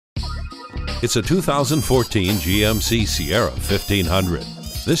It's a 2014 GMC Sierra 1500.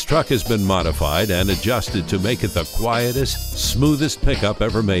 This truck has been modified and adjusted to make it the quietest, smoothest pickup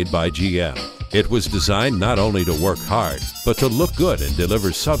ever made by GM. It was designed not only to work hard, but to look good and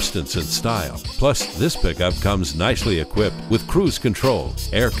deliver substance and style. Plus, this pickup comes nicely equipped with cruise control,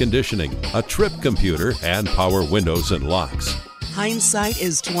 air conditioning, a trip computer, and power windows and locks. Hindsight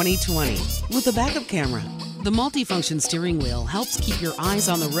is 20/20 with a backup camera. The multifunction steering wheel helps keep your eyes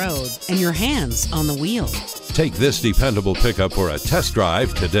on the road and your hands on the wheel. Take this dependable pickup for a test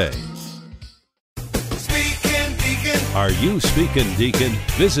drive today. Speaking Deacon. Are you speaking Deacon?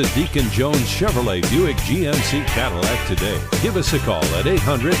 Visit Deacon Jones Chevrolet Buick GMC Cadillac today. Give us a call at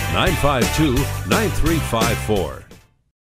 800-952-9354.